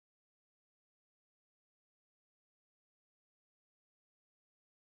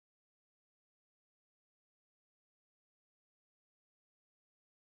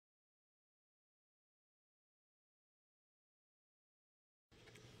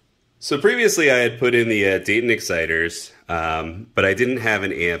So previously I had put in the Dayton exciters, but I didn't have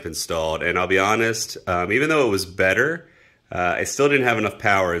an amp installed, and I'll be honest, even though it was better, I still didn't have enough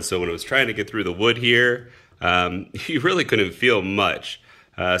power, and so when I was trying to get through the wood here, you really couldn't feel much.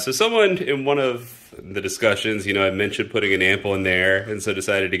 So someone in one of the discussions, I mentioned putting an amp on there, and so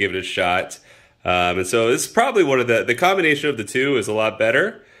decided to give it a shot. And so this is probably one of the combination of the two is a lot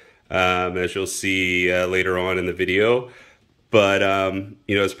better, as you'll see later on in the video. But,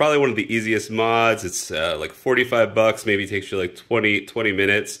 it's probably one of the easiest mods. It's like 45 bucks, maybe takes you like 20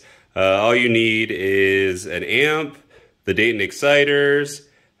 minutes. All you need is an amp, the Dayton exciters,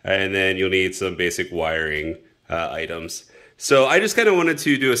 and then you'll need some basic wiring items. So I just kind of wanted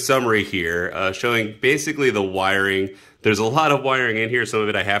to do a summary here, showing basically the wiring. There's a lot of wiring in here. Some of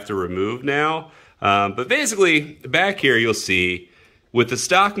it I have to remove now. But basically, back here you'll see, with the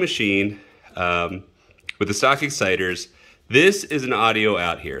stock machine, with the stock exciters, this is an audio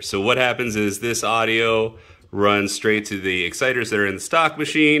out here. So what happens is this audio runs straight to the exciters that are in the stock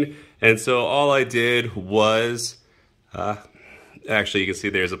machine. And so all I did was, actually you can see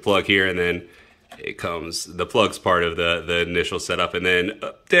there's a plug here, and then it comes, the plug's part of the initial setup. And then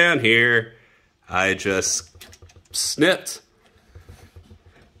down here, I just snipped.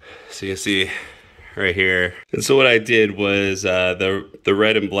 So you can see right here. And so what I did was the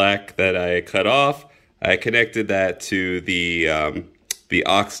red and black that I cut off, I connected that to the aux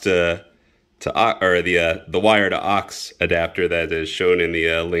to or the wire to aux adapter that is shown in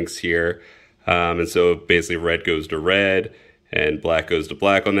the links here. And so basically red goes to red and black goes to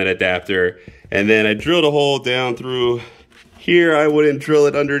black on that adapter. And then I drilled a hole down through here. I wouldn't drill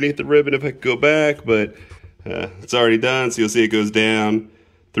it underneath the ribbon if I could go back, but it's already done. So you'll see it goes down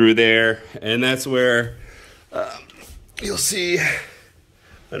through there. And that's where you'll see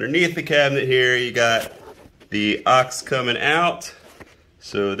underneath the cabinet here, you got the aux coming out.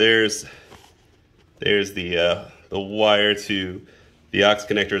 So there's the wire to the aux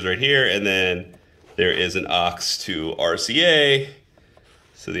connectors right here, and then there is an aux to RCA.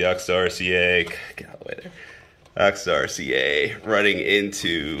 So the aux to RCA, get out of the way there. Aux to RCA running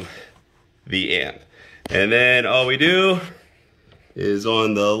into the amp. And then all we do is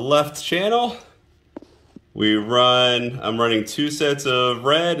on the left channel, I'm running 2 sets of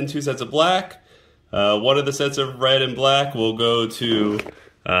red and 2 sets of black. One of the sets of red and black will go to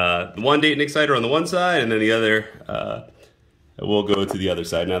the one Dayton exciter on the one side, and then the other will go to the other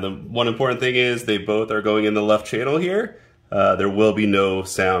side. Now, the one important thing is they both are going in the left channel here. There will be no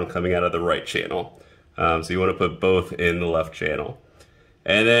sound coming out of the right channel. So you want to put both in the left channel.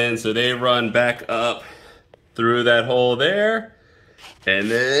 And then, so they run back up through that hole there,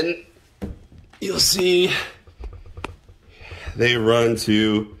 and then you'll see they run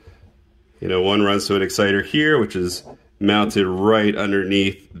to, one runs to an exciter here, which is mounted right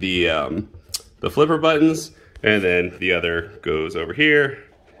underneath the flipper buttons, and then the other goes over here.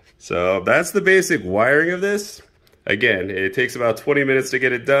 So that's the basic wiring of this. Again, it takes about 20 minutes to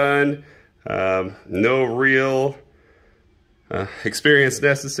get it done. No real experience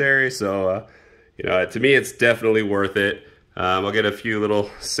necessary, so to me it's definitely worth it. I'll get a few little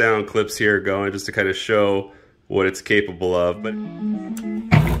sound clips here going just to kind of show what it's capable of.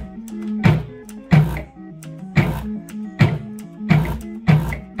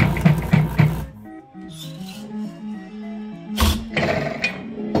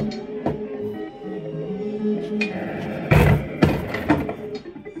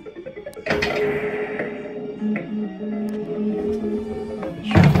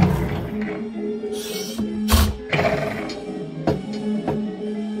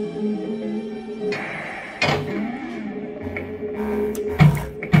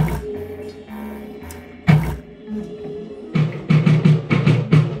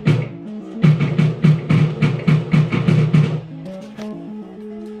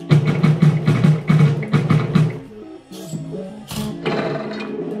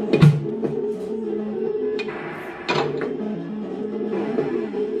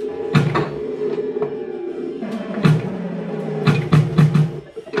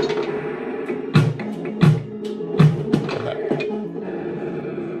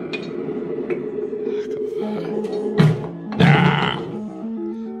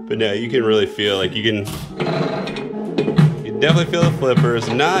 But no, you can really feel, like you definitely feel the flippers.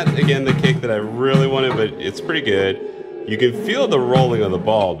 Not, again, the kick that I really wanted, but it's pretty good. You can feel the rolling of the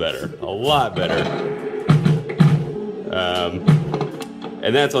ball better, a lot better.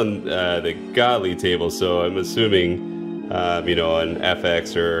 And that's on the Godly table, so I'm assuming, on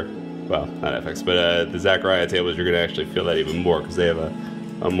FX or, well, not FX, but the Zachariah tables, you're going to actually feel that even more because they have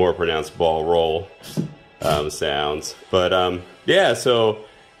a more pronounced ball roll sounds. But yeah, so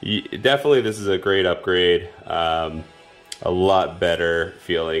definitely this is a great upgrade. A lot better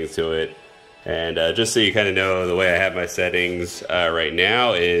feeling to it. And just so you kind of know, the way I have my settings right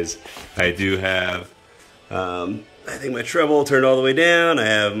now is I do have, I think my treble turned all the way down, I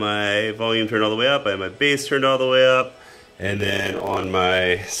have my volume turned all the way up, I have my bass turned all the way up, and then on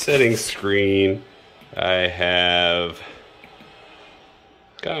my settings screen, I have,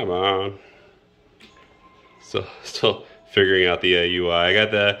 come on, still figuring out the UI. I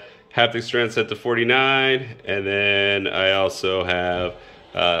got the haptic strength set to 49, and then I also have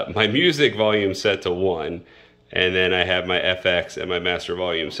my music volume set to 1, and then I have my FX and my master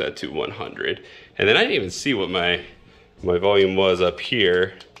volume set to 100. And then I didn't even see what my volume was up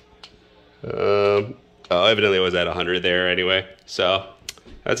here. Oh, evidently it was at 100 there anyway. So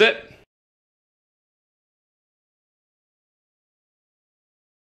that's it.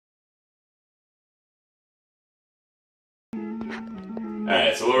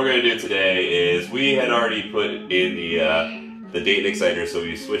 Alright, so what we're going to do today is we had already put in the Dayton exciters, so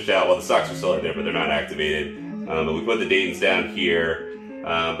we switched out, well the stocks are still in there but they're not activated, but we put the Daytons down here,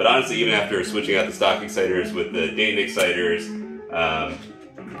 but honestly even after switching out the stock exciters with the Dayton exciters,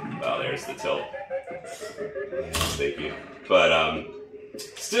 well there's the tilt, thank you, but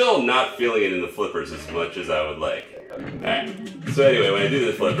still not feeling it in the flippers as much as I would like. Alright, so anyway, when I do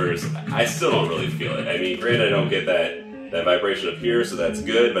the flippers, I still don't really feel it. I mean, granted I don't get that vibration up here, so that's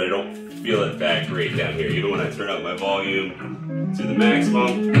good, but I don't feel it that great down here. Even when I turn up my volume to the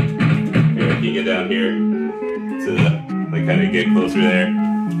maximum, here, I can get down here to the, like kind of get closer there.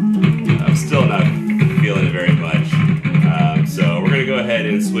 I'm still not feeling it very much. So we're gonna go ahead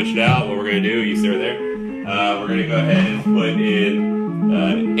and switch it out. What we're gonna do, you stay there. We're gonna go ahead and put in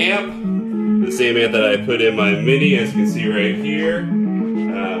an amp, the same amp that I put in my Mini, as you can see right here.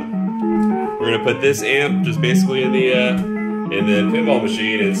 We're gonna put this amp just basically in the pinball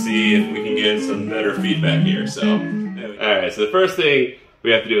machine and see if we can get some better feedback here. So, alright, so the first thing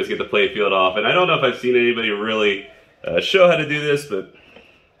we have to do is get the play field off, and I don't know if I've seen anybody really show how to do this, but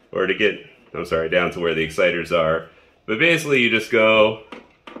or to get, I'm sorry, down to where the exciters are. But basically, you just go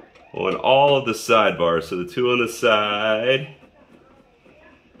on all of the sidebars, so the two on the side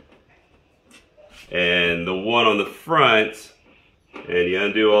and the one on the front. And you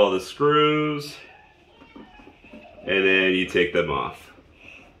undo all the screws, and then you take them off.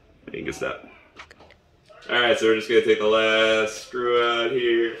 And you can stop. Alright, so we're just going to take the last screw out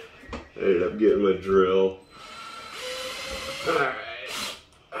here. I ended up getting my drill. Alright.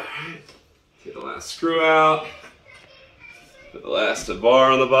 Take the last screw out. Put the last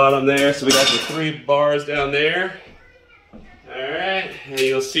bar on the bottom there. So we got the 3 bars down there. Alright, and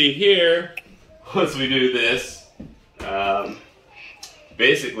you'll see here, once we do this,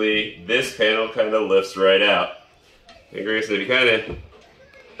 basically, this panel kind of lifts right out. And Grayson, if you kind of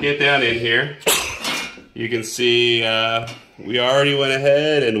get down in here, you can see we already went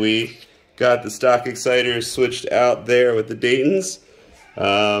ahead and we got the stock exciters switched out there with the Daytons.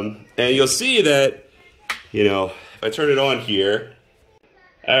 And you'll see that, you know, if I turn it on here,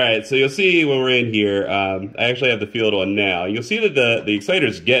 alright, so you'll see when we're in here, I actually have the field on now. You'll see that the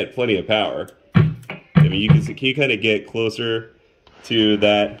exciters get plenty of power. I mean, you can see, can you kind of get closer to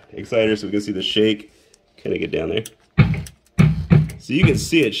that exciter so we can see the shake? Kind of get down there. So you can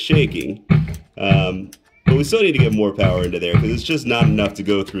see it shaking, but we still need to get more power into there because it's just not enough to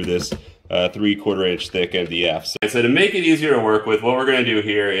go through this 3/4 inch thick MDF. So to make it easier to work with, what we're going to do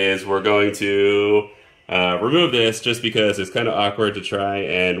here is we're going to remove this just because it's kind of awkward to try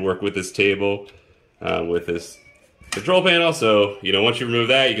and work with this table with this control panel. So, you know, once you remove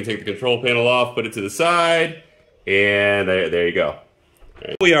that, you can take the control panel off, put it to the side, and there you go.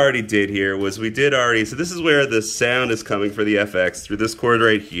 Right. What we already did here was so this is where the sound is coming for the FX through this cord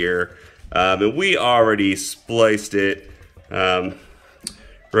right here. And we already spliced it right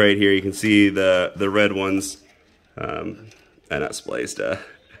here. You can see the red ones, not spliced,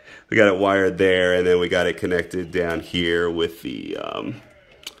 we got it wired there, and then we got it connected down here with the,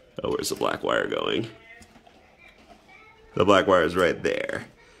 where's the black wire going? The black wire is right there.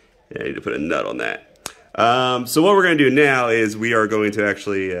 I need to put a nut on that. So what we're going to do now is we are going to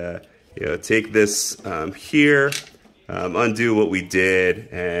actually you know, take this here, undo what we did,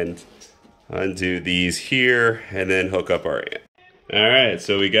 and undo these here, and then hook up our amp. Alright,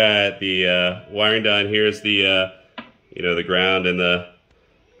 so we got the wiring done. Here's the you know, the ground and the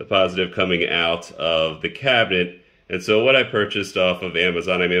positive coming out of the cabinet. And so what I purchased off of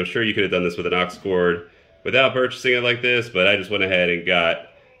Amazon, I mean, I'm sure you could have done this with an aux cord without purchasing it like this, but I just went ahead and got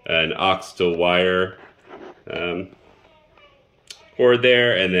an aux to wire cord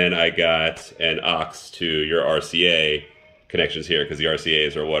there, and then I got an aux to your RCA connections here because the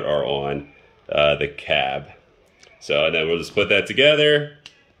RCAs are what are on the cab. So, and then we'll just put that together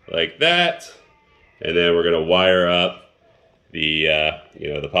like that, and then we're gonna wire up the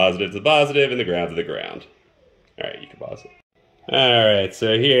the positive to the positive and the ground to the ground. All right, you can pause it. All right,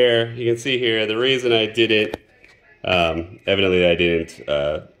 so here you can see here the reason I didn't evidently I didn't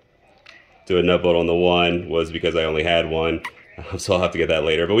do a nut bolt on the one was because I only had one, so I'll have to get that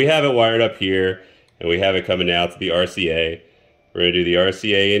later. But we have it wired up here, and we have it coming out to the RCA. We're gonna do the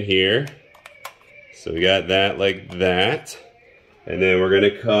RCA in here. So we got that like that. And then we're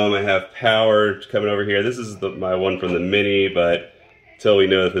gonna come, I have power coming over here. This is my one from the Mini, but until we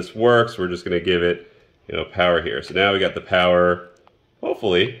know that this works, we're just gonna give it, power here. So now we got the power,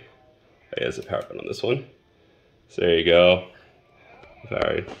 hopefully. There's a power button on this one. So there you go.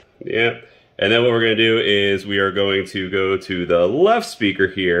 Power, yeah. And then what we're gonna do is we are going to go to the left speaker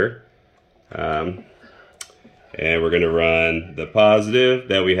here. And we're gonna run the positive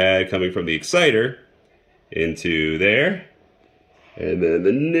that we had coming from the exciter into there. And then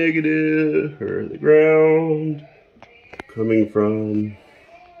the negative, or the ground, coming from,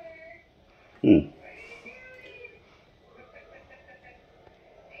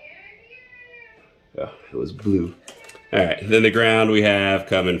 Oh, it was blue. All right, then the ground we have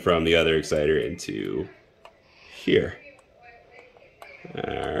coming from the other exciter into here.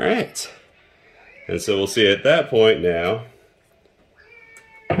 All right. And so we'll see at that point now.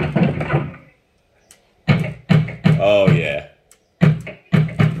 Oh yeah.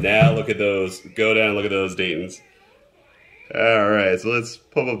 Now look at those, go down and look at those Daytons. All right, so let's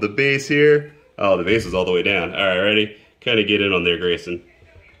pump up the bass here. Oh, the bass is all the way down. All right, ready? Kind of get in on there, Grayson.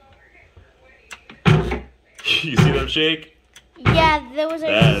 You see them shake? Yeah, there was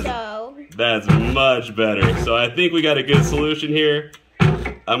a show. That's much better. So I think we got a good solution here.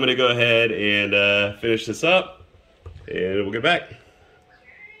 I'm gonna go ahead and finish this up, and we'll get back.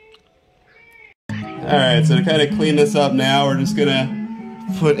 All right, so to kind of clean this up now, we're just gonna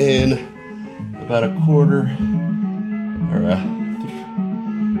put in about a quarter or a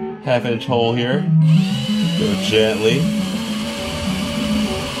half-inch hole here. Go gently.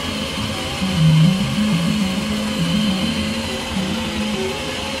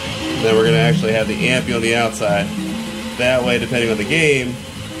 And then we're gonna actually have the amp on the outside. That way, depending on the game,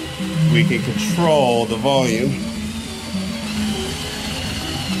 we can control the volume.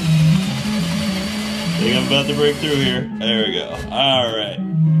 I think I'm about to break through here. There we go. All right.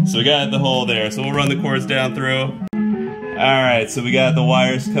 So we got the hole there. So we'll run the cords down through. All right. So we got the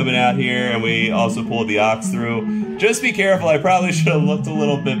wires coming out here, and we also pulled the aux through. Just be careful. I probably should have looked a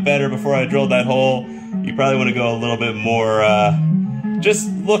little bit better before I drilled that hole. You probably want to go a little bit more, just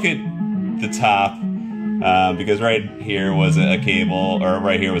look at the top. Because right here was a cable, or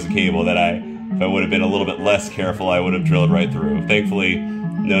right here was a cable that if I would have been a little bit less careful, I would have drilled right through. Thankfully,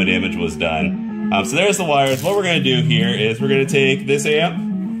 no damage was done. So there's the wires. What we're going to do here is we're going to take this amp,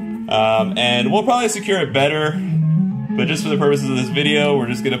 and we'll probably secure it better, but just for the purposes of this video, we're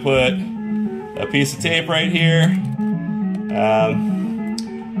just going to put a piece of tape right here.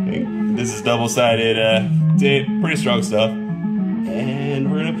 This is double-sided tape, pretty strong stuff,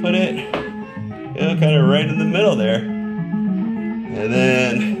 and we're going to put it kind of right in the middle there. And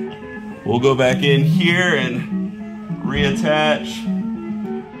then we'll go back in here and reattach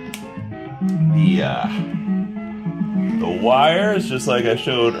the wires, just like I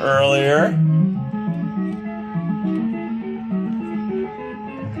showed earlier.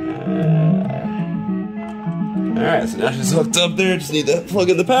 Alright, so now she's hooked up there, just need to plug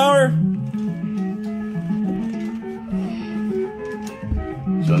in the power.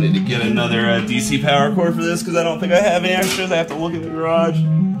 So I need to get another DC power cord for this because I don't think I have any extras. I have to look in the garage.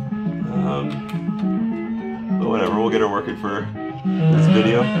 But whatever, we'll get her working for this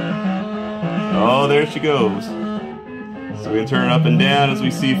video. Oh, there she goes. So we can turn it up and down as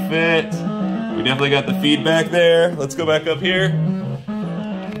we see fit. We definitely got the feedback there. Let's go back up here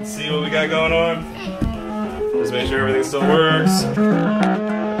and see what we got going on. Just make sure everything still works.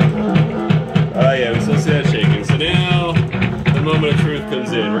 Oh yeah, we still see that shaking. So now the moment of truth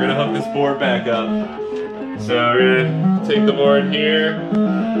comes in. We're gonna hook this board back up. So we're gonna take the board here.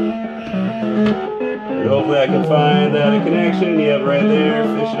 And hopefully I can find a connection. Yep, right there.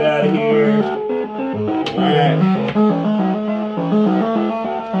 Fish it out of here. Alright.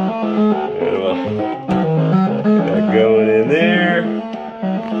 And we'll get that going in there.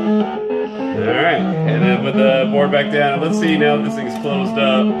 Alright, and then put the board back down. Let's see now that this thing's closed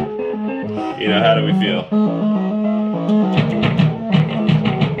up. How do we feel?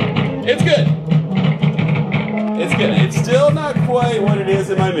 It's good. It's good. It's still not quite what it is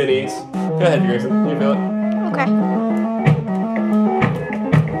in my minis. Go ahead, Grayson. You feel it? Okay.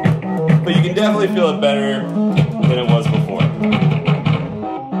 but you can definitely feel it better than it was before.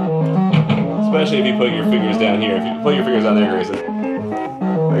 Especially if you put your fingers down here. If you put your fingers down there, Grayson.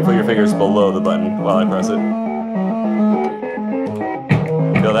 Or you put your fingers below the button while I press it.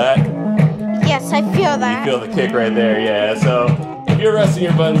 Feel that? Yes, I feel that. You feel the kick right there, yeah. So if you're resting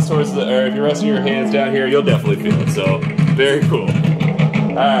your buttons towards the, or if you're resting your hands down here, you'll definitely feel it. So very cool.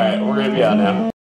 All right, we're gonna be out now.